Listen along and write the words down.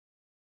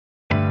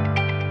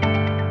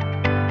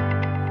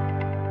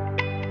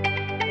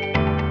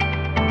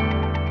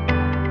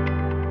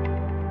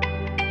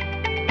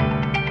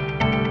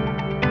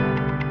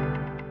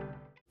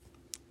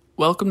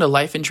Welcome to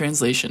Life in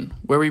Translation,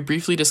 where we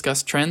briefly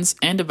discuss trends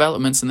and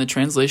developments in the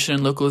translation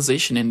and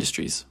localization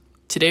industries.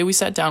 Today we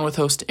sat down with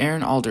host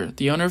Aaron Alder,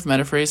 the owner of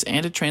Metaphrase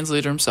and a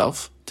translator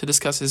himself, to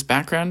discuss his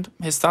background,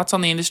 his thoughts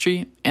on the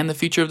industry, and the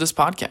future of this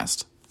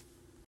podcast.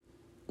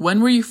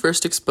 When were you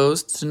first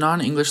exposed to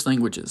non-English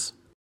languages?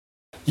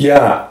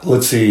 Yeah,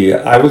 let's see.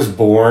 I was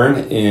born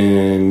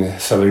in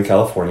Southern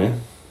California.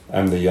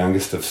 I'm the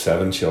youngest of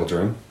 7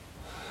 children.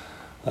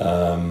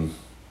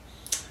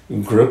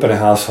 Grew up in a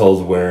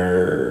household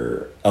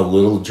where a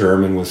little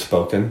German was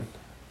spoken.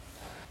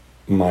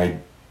 My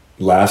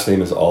last name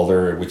is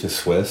Alder, which is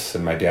Swiss,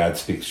 and my dad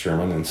speaks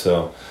German, and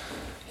so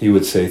he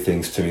would say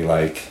things to me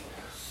like,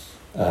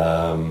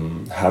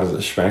 how does it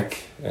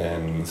schmeck?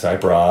 And sei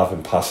brav,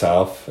 and pass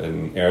auf,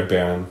 and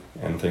Erdbeeren,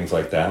 and things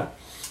like that.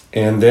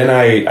 And then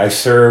I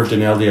served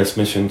an LDS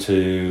mission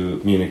to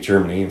Munich,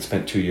 Germany, and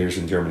spent 2 years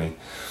in Germany.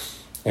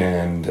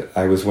 And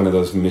I was one of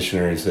those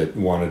missionaries that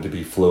wanted to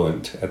be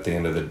fluent at the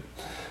end of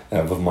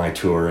my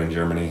tour in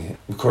Germany.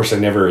 Of course, I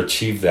never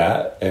achieved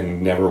that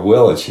and never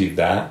will achieve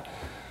that.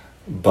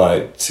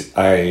 But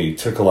I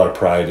took a lot of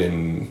pride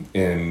in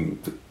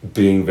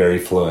being very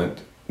fluent,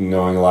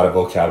 knowing a lot of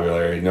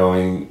vocabulary,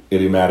 knowing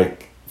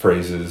idiomatic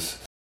phrases.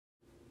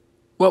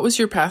 What was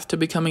your path to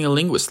becoming a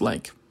linguist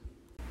like?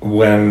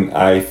 When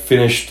I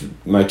finished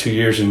my 2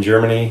 years in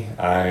Germany,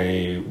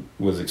 I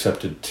was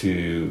accepted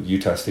to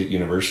Utah State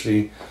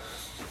University.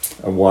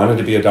 I wanted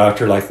to be a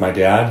doctor like my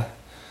dad.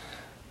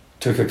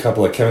 Took a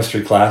couple of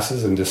chemistry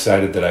classes and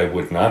decided that I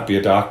would not be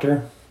a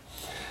doctor.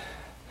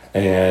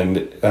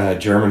 And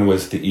German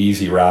was the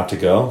easy route to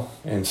go.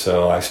 And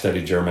so I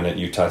studied German at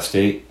Utah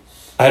State.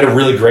 I had a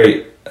really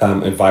great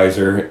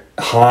advisor,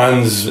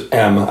 Hans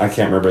M., I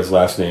can't remember his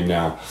last name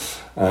now,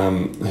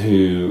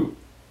 who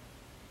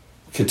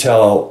could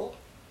tell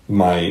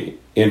my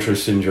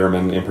interest in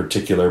German in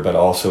particular, but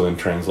also in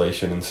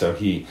translation. And so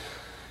he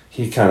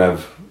kind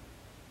of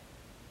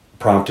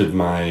prompted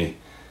my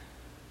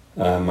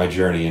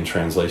journey in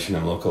translation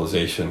and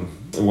localization.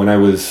 When I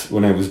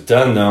was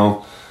done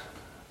though,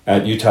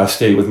 at Utah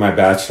State with my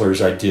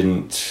bachelor's, I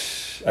didn't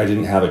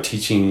have a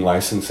teaching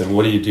license. And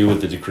what do you do with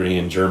the degree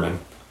in German?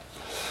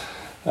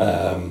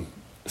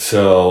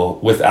 So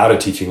without a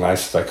teaching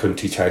license, I couldn't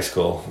teach high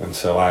school. And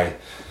so I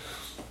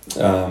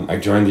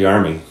joined the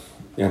Army.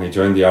 And I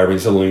joined the Army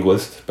as a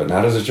linguist, but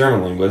not as a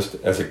German linguist,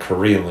 as a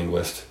Korean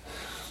linguist.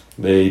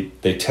 They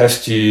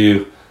test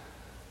you.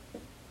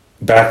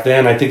 Back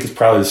then, I think it's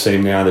probably the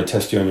same now. They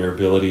test you on your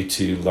ability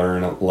to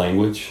learn a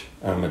language.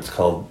 It's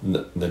called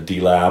the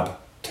D-Lab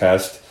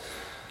test,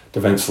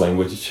 Defense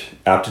Language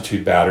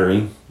Aptitude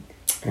Battery.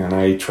 And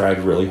I tried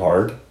really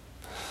hard,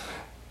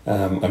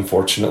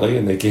 unfortunately,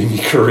 and they gave me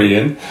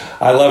Korean.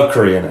 I love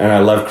Korean, and I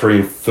love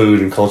Korean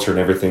food and culture and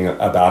everything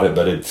about it,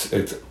 but it's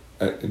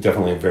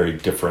definitely a very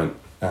different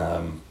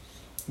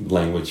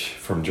language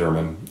from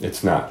German.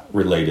 It's not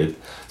related.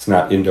 It's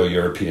not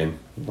Indo-European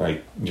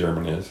like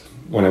German is.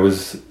 When I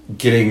was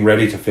getting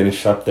ready to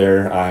finish up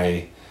there,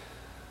 I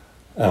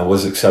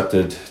was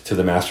accepted to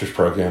the master's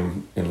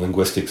program in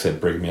linguistics at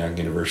Brigham Young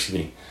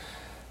University.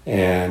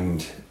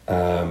 And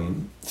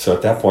so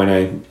at that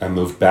point, I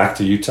moved back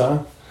to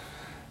Utah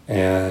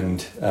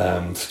and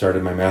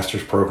started my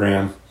master's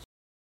program.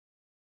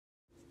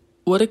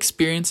 What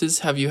experiences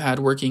have you had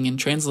working in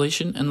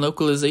translation and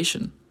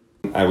localization?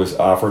 I was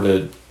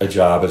offered a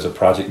job as a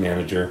project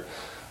manager,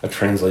 a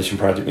translation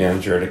project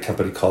manager at a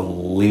company called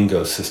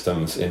Lingo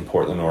Systems in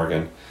Portland,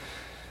 Oregon.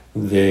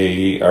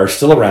 They are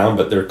still around,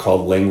 but they're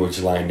called Language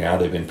Line now.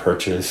 They've been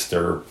purchased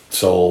or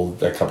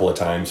sold a couple of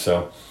times.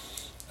 So,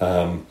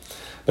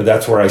 but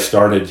that's where I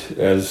started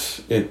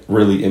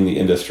really in the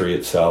industry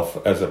itself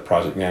as a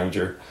project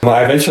manager.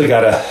 I eventually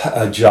got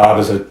a job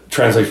as a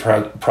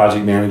translation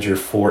project manager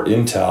for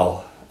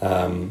Intel,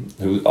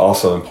 who's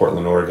also in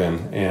Portland,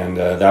 Oregon. And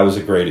that was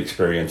a great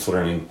experience,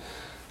 learning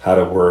how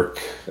to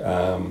work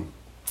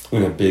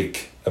in a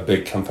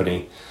big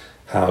company,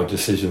 how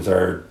decisions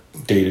are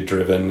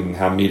data-driven and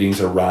how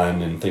meetings are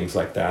run and things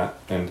like that.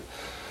 And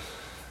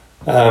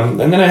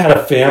then I had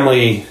a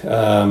family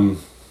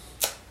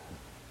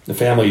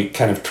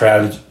kind of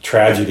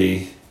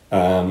tragedy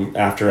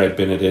after I'd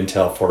been at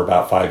Intel for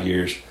about 5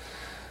 years.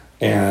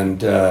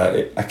 And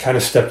I kind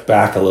of stepped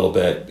back a little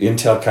bit.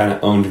 Intel kind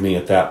of owned me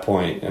at that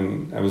point,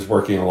 and I was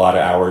working a lot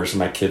of hours and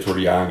my kids were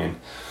young.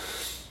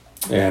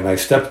 And I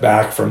stepped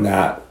back from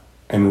that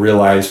and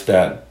realized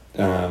that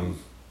I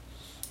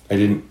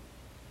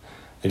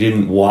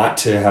didn't want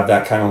to have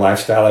that kind of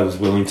lifestyle. I was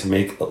willing to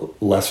make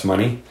less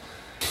money.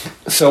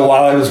 So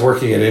while I was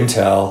working at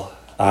Intel,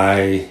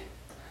 I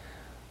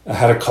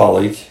had a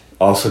colleague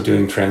also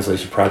doing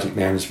translation project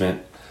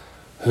management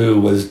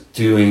who was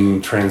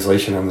doing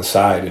translation on the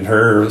side, and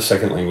her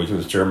second language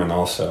was German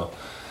also.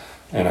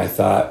 And I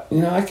thought,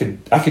 I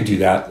could do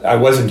that. I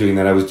wasn't doing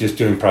that. I was just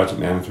doing project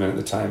management at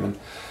the time, and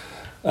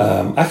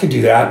I could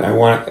do that.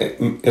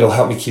 And it'll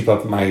help me keep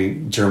up my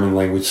German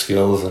language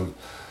skills,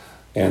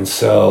 and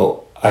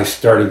so I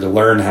started to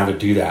learn how to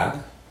do that.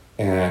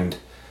 And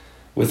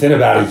within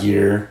about a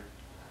year,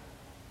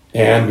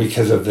 And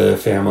because of the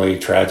family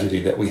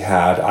tragedy that we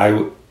had,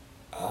 I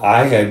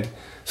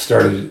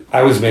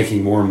was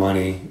making more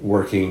money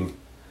working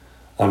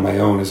on my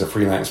own as a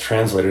freelance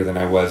translator than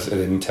I was at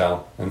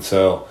Intel. And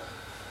so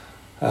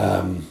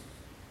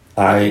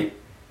I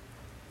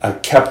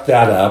kept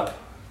that up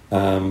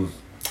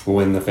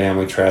when the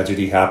family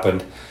tragedy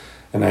happened,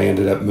 and I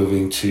ended up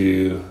moving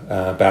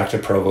back to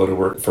Provo to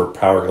work for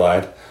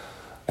PowerGlide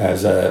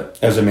as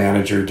a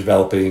manager,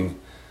 developing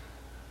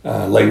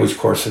language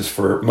courses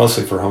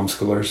mostly for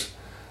homeschoolers.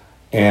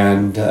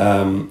 And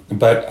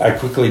but I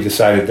quickly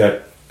decided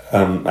that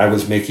I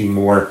was making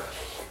more,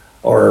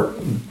 or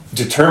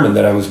determined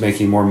that I was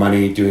making more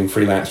money doing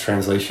freelance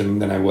translation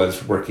than I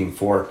was working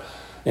for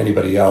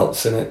anybody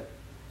else. And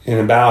in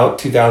about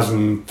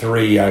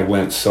 2003, I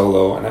went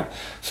solo, and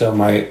so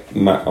my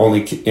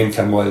only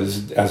income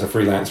was as a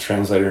freelance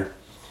translator.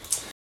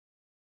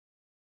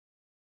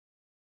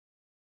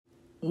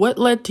 What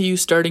led to you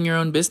starting your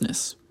own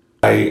business?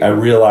 I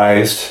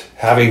realized,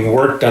 having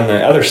worked on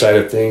the other side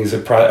of things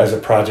as a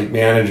project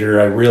manager,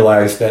 I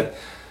realized that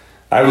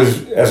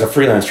as a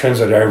freelance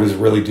translator, I was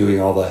really doing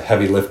all the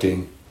heavy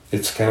lifting.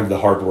 It's kind of the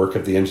hard work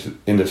of the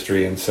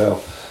industry, and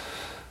so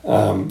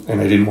and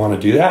I didn't want to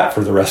do that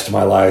for the rest of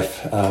my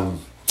life.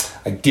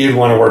 I did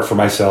want to work for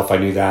myself, I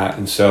knew that,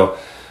 and so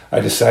I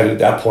decided at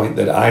that point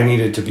that I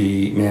needed to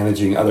be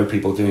managing other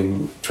people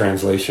doing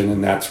translation,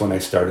 and that's when I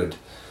started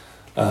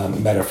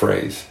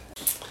Metaphrase.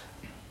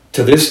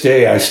 To this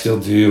day, I still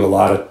do a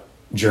lot of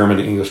German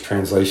to English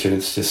translation.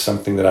 It's just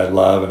something that I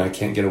love and I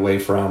can't get away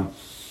from.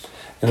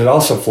 And it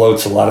also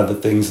floats a lot of the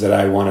things that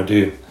I want to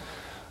do,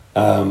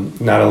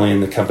 not only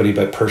in the company,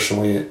 but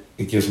personally.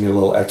 It gives me a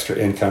little extra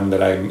income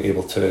that I'm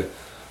able to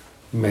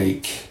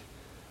make,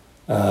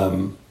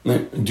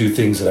 do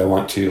things that I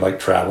want to, like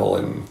travel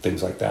and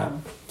things like that.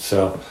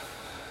 So,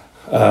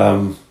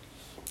 and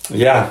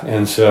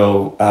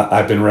so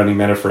I've been running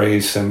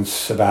Metaphrase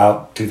since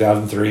about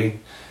 2003.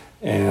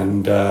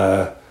 And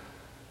I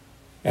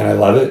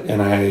love it,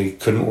 and I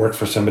couldn't work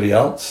for somebody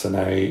else. And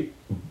I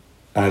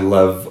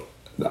love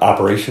the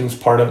operations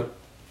part of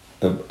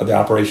the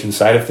operations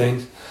side of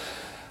things,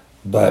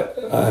 but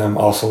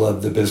also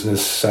love the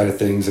business side of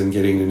things and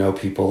getting to know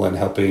people and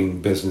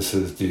helping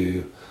businesses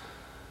do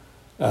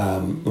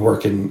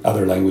work in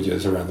other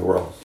languages around the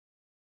world.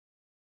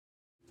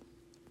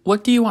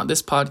 What do you want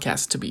this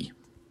podcast to be?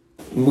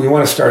 We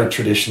want to start a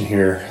tradition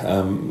here,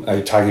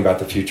 talking about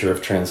the future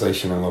of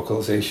translation and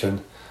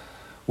localization.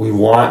 We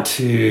want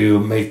to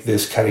make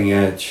this cutting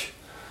edge.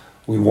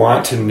 We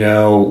want to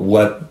know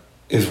what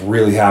is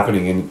really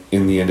happening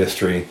in the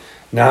industry,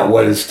 not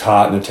what is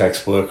taught in a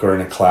textbook or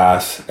in a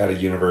class at a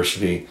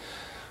university,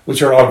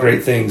 which are all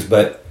great things,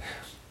 but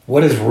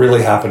what is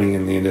really happening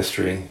in the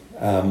industry?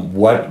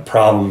 What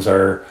problems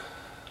are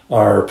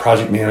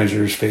project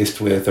managers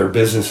faced with, or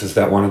businesses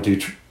that want to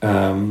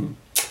do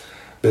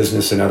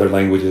business in other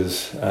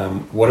languages?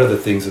 What are the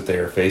things that they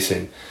are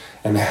facing,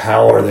 and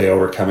how are they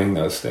overcoming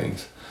those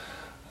things?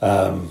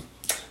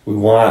 We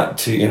want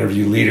to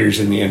interview leaders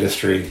in the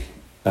industry,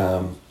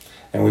 and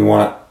we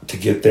want to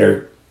get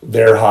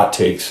their hot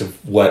takes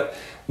of what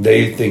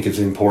they think is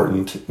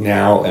important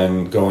now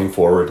and going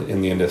forward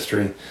in the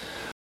industry.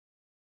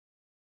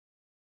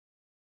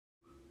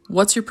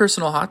 What's your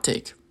personal hot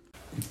take?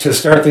 To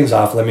start things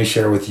off, let me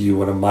share with you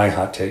one of my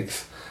hot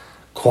takes.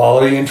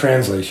 Quality in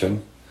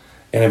translation,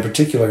 and in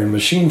particular in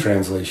machine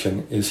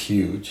translation, is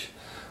huge.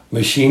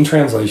 Machine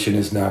translation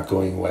is not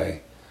going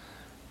away.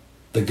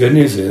 The good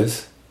news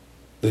is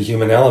the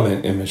human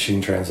element in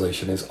machine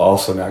translation is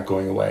also not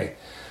going away.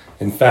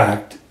 In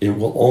fact, it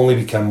will only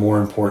become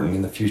more important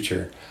in the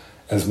future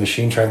as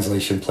machine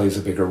translation plays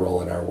a bigger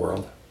role in our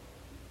world.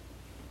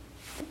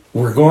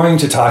 We're going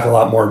to talk a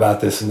lot more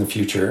about this in the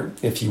future.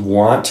 If you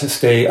want to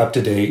stay up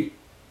to date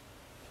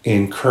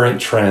in current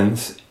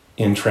trends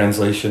in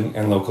translation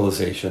and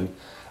localization,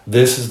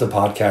 this is the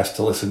podcast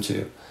to listen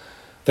to.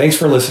 Thanks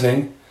for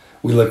listening.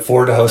 We look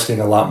forward to hosting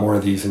a lot more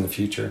of these in the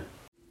future.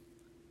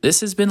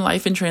 This has been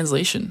Life in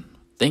Translation.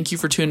 Thank you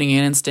for tuning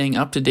in and staying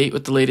up to date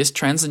with the latest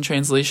trends in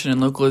translation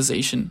and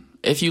localization.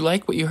 If you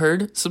like what you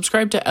heard,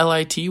 subscribe to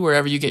LIT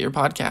wherever you get your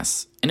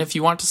podcasts. And if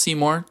you want to see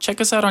more,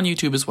 check us out on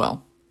YouTube as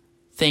well.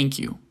 Thank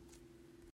you.